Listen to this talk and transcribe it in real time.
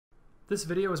This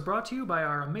video is brought to you by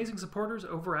our amazing supporters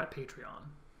over at Patreon.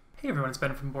 Hey everyone, it's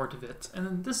Ben from Board to Vits, and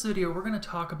in this video we're going to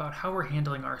talk about how we're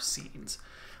handling our scenes.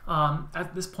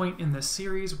 At this point in this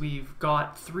series, we've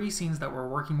got 3 scenes that we're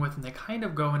working with, and they kind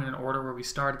of go in an order where we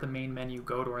start at the main menu,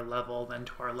 go to our level, then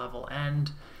to our level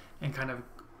end, and kind of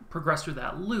progress through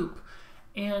that loop.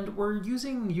 And we're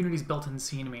using Unity's built-in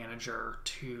scene manager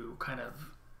to kind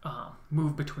of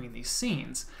move between these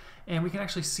scenes. And we can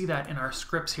actually see that in our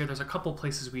scripts here. There's a couple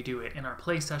places we do it. In our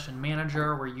play session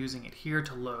manager, we're using it here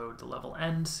to load the level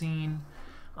end scene.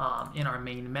 In our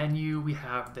main menu, we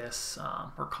have this,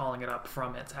 we're calling it up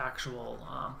from its actual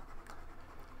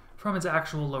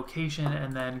location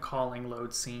and then calling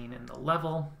load scene in the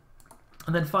level.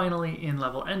 And then finally in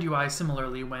level end UI,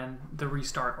 similarly, when the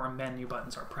restart or menu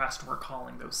buttons are pressed, we're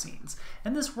calling those scenes.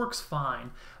 And this works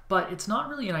fine, but it's not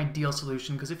really an ideal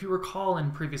solution because if you recall in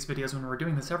previous videos when we're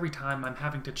doing this, every time I'm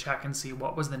having to check and see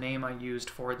what was the name I used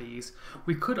for these.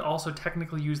 We could also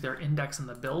technically use their index in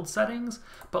the build settings,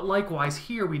 but likewise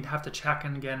here we'd have to check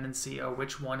again and see, oh,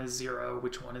 which one is 0,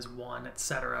 which one is 1,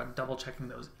 etc., double checking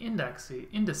those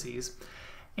indices.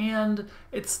 And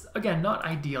it's, again, not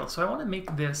ideal. So I want to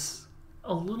make this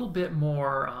a little bit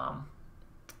more, a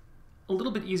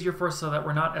little bit easier for us so that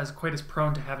we're not quite as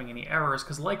prone to having any errors,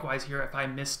 because likewise here, if I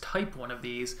mistype one of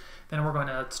these, then we're going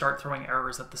to start throwing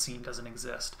errors that the scene doesn't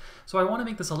exist. So I want to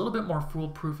make this a little bit more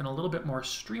foolproof and a little bit more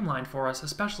streamlined for us,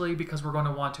 especially because we're going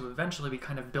to want to eventually be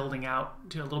kind of building out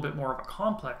to a little bit more of a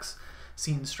complex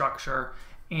scene structure.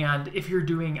 And if you're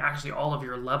doing actually all of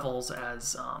your levels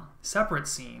as separate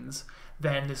scenes,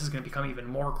 then this is going to become even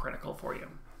more critical for you.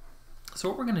 So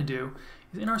what we're going to do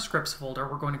is in our scripts folder,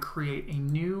 we're going to create a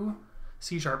new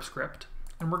C# script,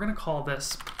 and we're going to call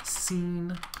this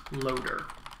scene loader.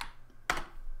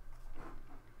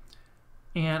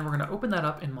 And we're going to open that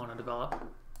up in MonoDevelop.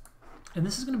 And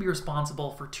this is going to be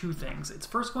responsible for 2 things. It's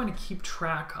first going to keep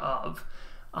track of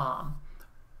all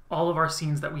of our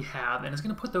scenes that we have, and it's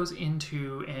going to put those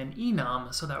into an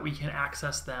enum so that we can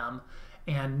access them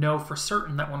and know for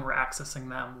certain that when we're accessing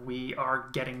them, we are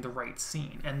getting the right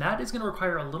scene. And that is going to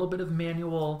require a little bit of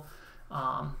manual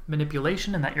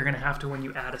manipulation, and that you're going to have to, when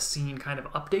you add a scene, kind of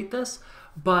update this.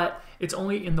 But it's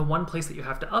only in the one place that you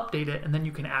have to update it, and then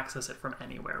you can access it from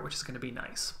anywhere, which is going to be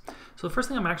nice. So the first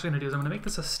thing I'm actually going to do is I'm going to make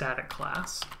this a static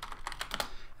class,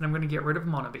 and I'm going to get rid of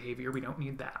monobehavior. We don't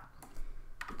need that.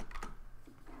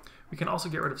 We can also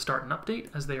get rid of start and update,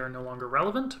 as they are no longer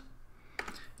relevant.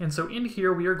 And so in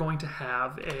here, we are going to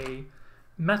have a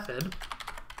method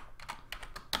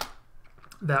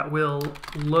that will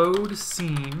load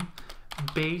scene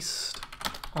based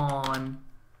on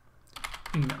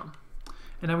enum.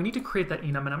 And now we need to create that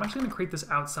enum, and I'm actually going to create this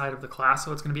outside of the class,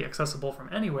 so it's going to be accessible from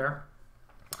anywhere,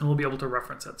 and we'll be able to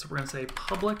reference it. So we're going to say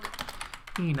public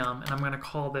enum, and I'm going to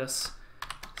call this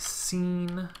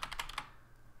scene,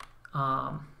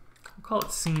 we'll call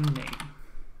it scene name.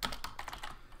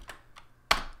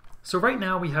 So right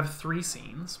now we have 3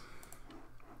 scenes: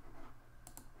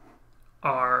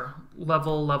 our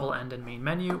level, level end, and main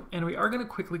menu. And we are going to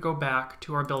quickly go back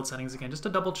to our build settings again, just to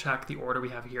double check the order we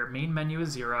have here. Main menu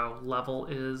is 0, level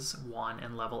is 1,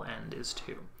 and level end is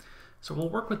 2. So we'll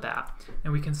work with that.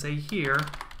 And we can say here,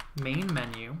 main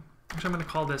menu, which I'm going to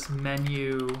call this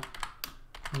menu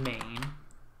main.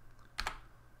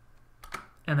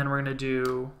 And then we're going to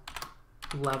do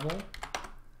level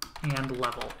and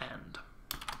level end.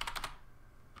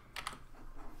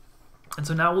 And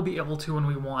so now we'll be able to, when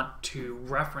we want to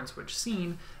reference which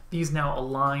scene, these now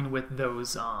align with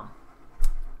those,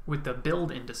 with the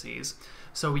build indices,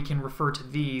 so we can refer to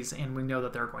these and we know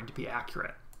that they're going to be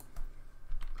accurate.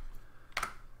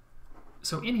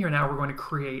 So in here now we're going to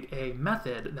create a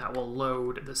method that will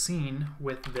load the scene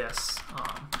with this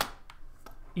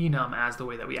enum as the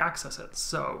way that we access it.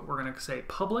 So we're going to say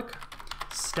public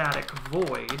static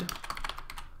void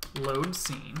load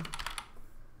scene.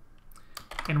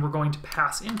 And we're going to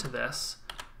pass into this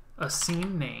a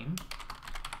scene name,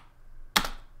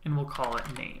 and we'll call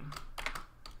it name.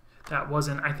 That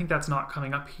wasn't, I think that's not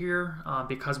coming up here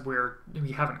because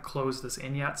we haven't closed this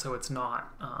in yet, so it's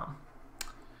not,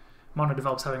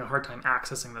 MonoDevelop's having a hard time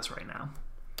accessing this right now.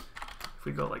 If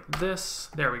we go like this,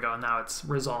 there we go, now it's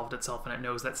resolved itself and it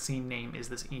knows that scene name is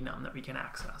this enum that we can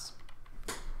access.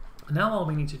 Now all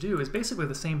we need to do is basically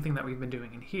the same thing that we've been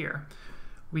doing in here.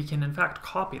 We can in fact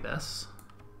copy this.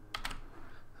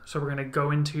 So we're going to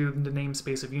go into the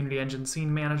namespace of Unity Engine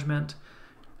Scene Management,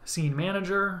 Scene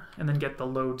Manager, and then get the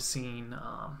load scene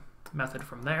method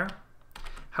from there.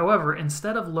 However,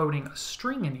 instead of loading a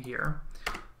string in here,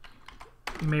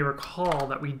 you may recall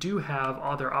that we do have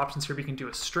other options here. We can do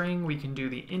a string, we can do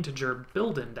the integer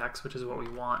build index, which is what we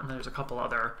want, and there's a couple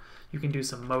other, you can do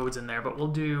some modes in there, but we'll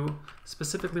do,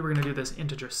 specifically we're going to do this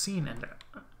integer scene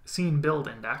build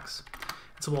index.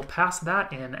 So we'll pass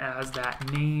that in as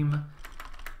that name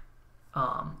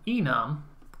enum,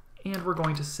 and we're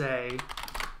going to say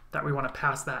that we want to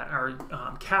pass that, or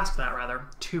cast that rather,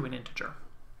 to an integer.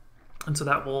 And so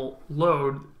that will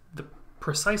load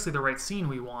precisely the right scene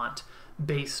we want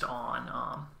based on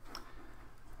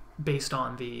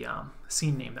the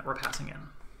scene name that we're passing in.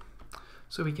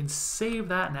 So we can save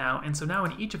that now, and so now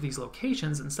in each of these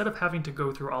locations, instead of having to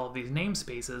go through all of these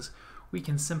namespaces, we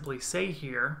can simply say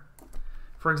here,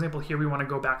 for example, here we want to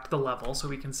go back to the level, so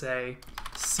we can say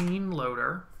scene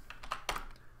loader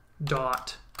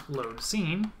dot load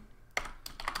scene,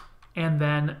 and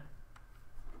then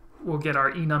we'll get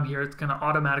our enum here. It's going to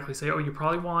automatically say, oh, you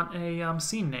probably want a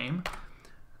scene name,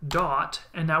 dot,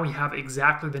 and now we have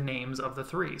exactly the names of the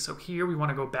three. So here we want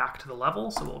to go back to the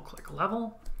level, so we'll click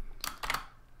level,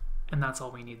 and that's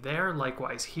all we need there.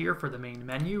 Likewise here for the main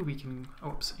menu, we can,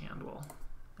 oops, and we'll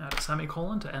add a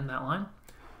semicolon to end that line.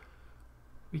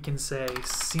 We can say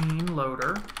scene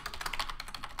loader,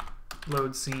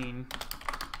 load scene,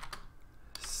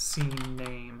 scene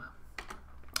name,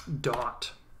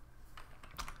 dot,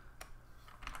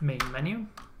 main menu,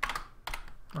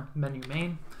 or menu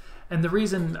main. And the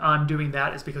reason I'm doing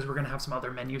that is because we're going to have some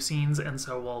other menu scenes, and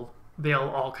so they'll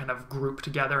all kind of group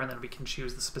together, and then we can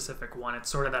choose the specific one. It's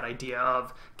sort of that idea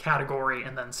of category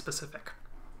and then specific.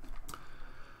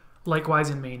 Likewise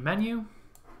in main menu,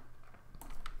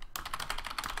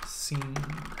 scene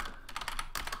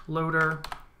loader,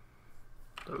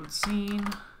 load scene,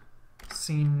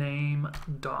 scene name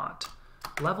dot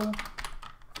level,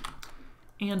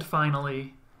 and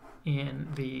finally in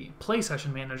the play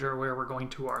session manager where we're going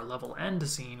to our level end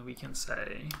scene, we can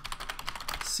say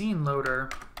scene loader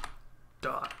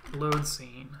dot load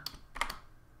scene,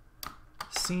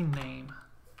 scene name,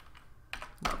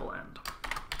 level end.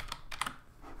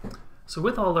 So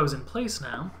with all those in place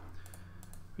now,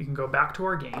 we can go back to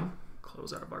our game,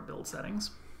 close out of our build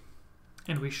settings,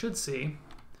 and we should see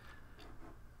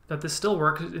that this still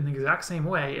works in the exact same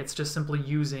way. It's just simply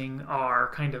using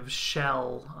our kind of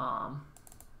shell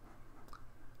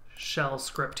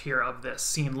script here of this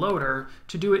scene loader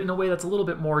to do it in a way that's a little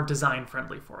bit more design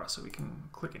friendly for us. So we can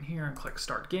click in here and click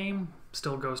start game,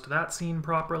 still goes to that scene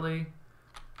properly,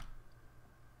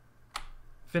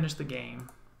 finish the game,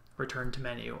 return to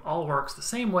menu. All works the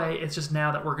same way. It's just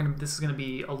now that this is going to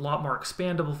be a lot more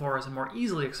expandable for us and more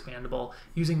easily expandable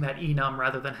using that enum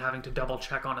rather than having to double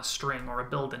check on a string or a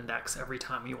build index every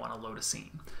time you want to load a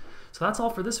scene. So that's all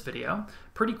for this video.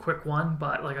 Pretty quick one,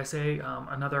 but like I say,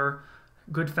 another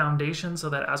good foundation so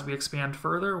that as we expand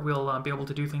further, we'll be able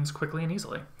to do things quickly and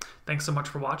easily. Thanks so much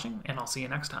for watching, and I'll see you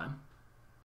next time.